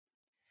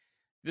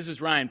This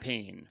is Ryan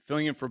Payne,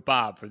 filling in for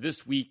Bob for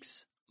this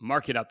week's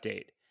market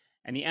update.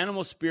 And the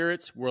animal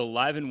spirits were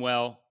alive and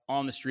well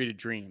on the Street of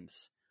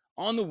Dreams.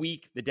 On the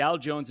week, the Dow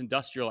Jones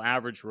Industrial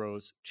Average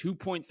rose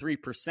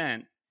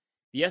 2.3%,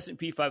 the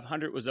S&P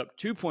 500 was up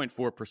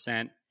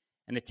 2.4%,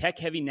 and the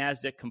tech-heavy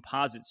NASDAQ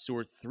Composite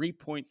soared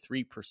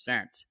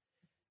 3.3%.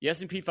 The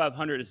S&P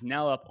 500 is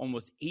now up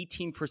almost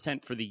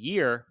 18% for the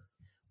year,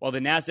 while the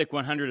NASDAQ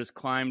 100 has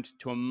climbed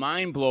to a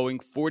mind-blowing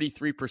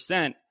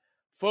 43%.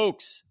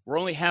 Folks, we're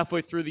only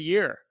halfway through the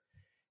year,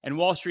 and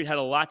Wall Street had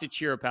a lot to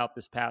cheer about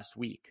this past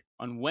week.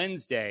 On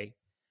Wednesday,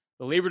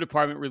 the Labor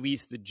Department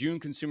released the June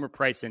Consumer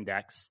Price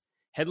Index.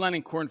 Headline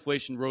and core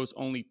inflation rose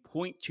only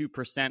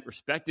 0.2%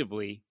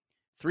 respectively,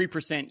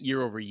 3%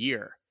 year over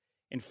year.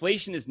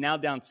 Inflation is now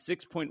down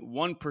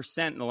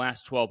 6.1% in the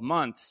last 12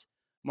 months,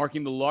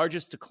 marking the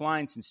largest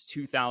decline since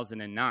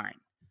 2009.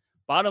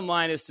 Bottom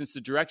line is, since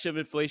the direction of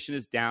inflation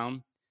is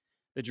down,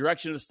 the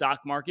direction of the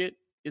stock market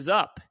is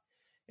up.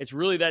 It's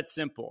really that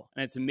simple,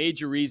 and it's a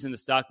major reason the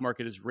stock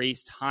market has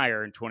raced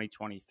higher in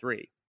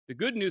 2023. The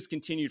good news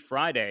continued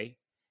Friday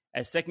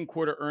as second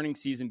quarter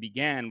earnings season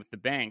began with the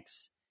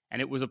banks, and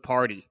it was a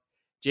party.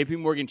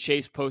 JPMorgan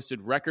Chase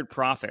posted record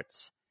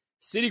profits.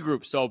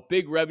 Citigroup saw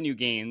big revenue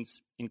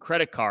gains in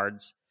credit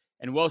cards,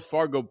 and Wells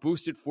Fargo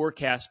boosted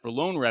forecasts for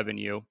loan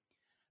revenue.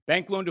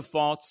 Bank loan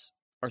defaults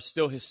are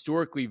still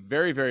historically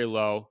very, very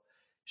low,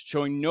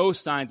 showing no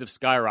signs of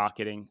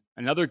skyrocketing,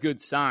 another good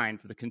sign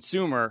for the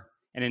consumer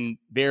and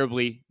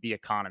invariably the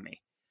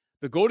economy.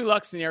 The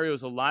Goldilocks scenario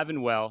is alive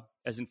and well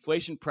as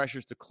inflation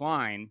pressures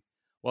decline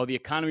while the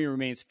economy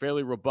remains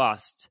fairly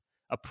robust,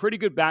 a pretty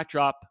good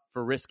backdrop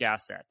for risk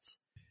assets.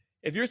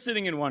 If you're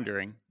sitting and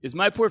wondering, is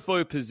my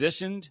portfolio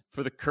positioned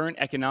for the current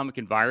economic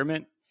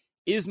environment?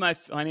 Is my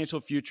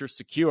financial future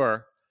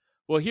secure?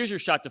 Well, here's your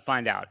shot to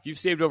find out. If you've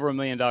saved over $1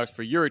 million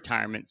for your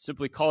retirement,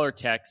 simply call or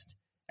text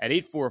at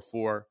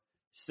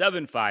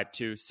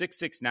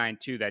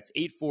 844-752-6692. That's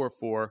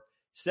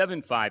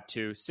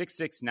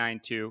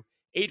 844-752-6692,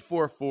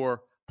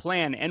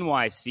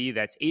 844-PLAN-NYC.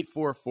 That's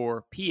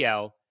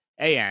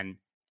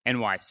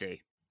 844-PLAN-NYC.